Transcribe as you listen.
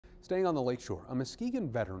Staying on the lakeshore, a Muskegon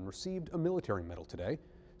veteran received a military medal today,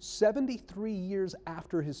 73 years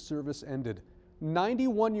after his service ended.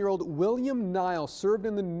 91-year-old William Nile served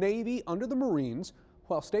in the Navy under the Marines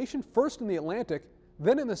while stationed first in the Atlantic,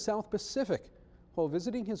 then in the South Pacific. While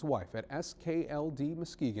visiting his wife at SKLD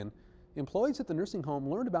Muskegon, employees at the nursing home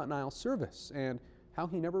learned about Nile's service and how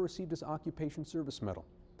he never received his occupation service medal.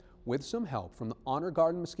 With some help from the Honor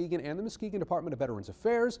Guard in Muskegon and the Muskegon Department of Veterans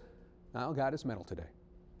Affairs, Nile got his medal today.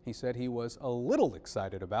 He said he was a little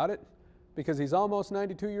excited about it because he's almost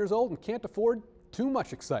 92 years old and can't afford too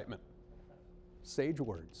much excitement. Sage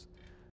words.